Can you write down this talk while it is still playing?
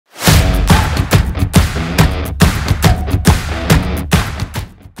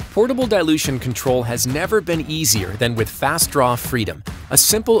Portable dilution control has never been easier than with FastDraw Freedom, a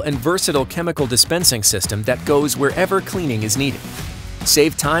simple and versatile chemical dispensing system that goes wherever cleaning is needed.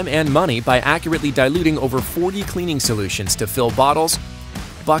 Save time and money by accurately diluting over 40 cleaning solutions to fill bottles,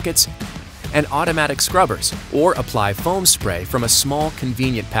 buckets, and automatic scrubbers, or apply foam spray from a small,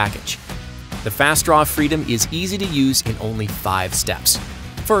 convenient package. The FastDraw Freedom is easy to use in only 5 steps.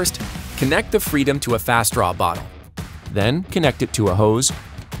 First, connect the Freedom to a FastDraw bottle. Then, connect it to a hose,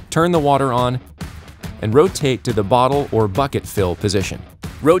 turn the water on, and rotate to the bottle or bucket fill position.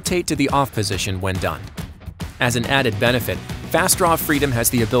 Rotate to the off position when done. As an added benefit, FastDraw Freedom has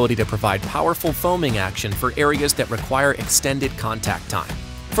the ability to provide powerful foaming action for areas that require extended contact time.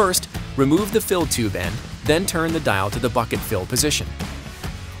 First, remove the fill tube end, then turn the dial to the bucket fill position.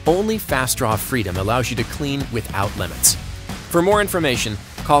 Only FastDraw Freedom allows you to clean without limits. For more information,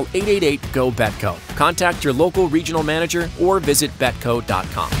 call 888-GO-BETCO, contact your local regional manager, or visit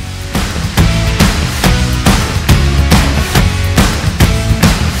betco.com.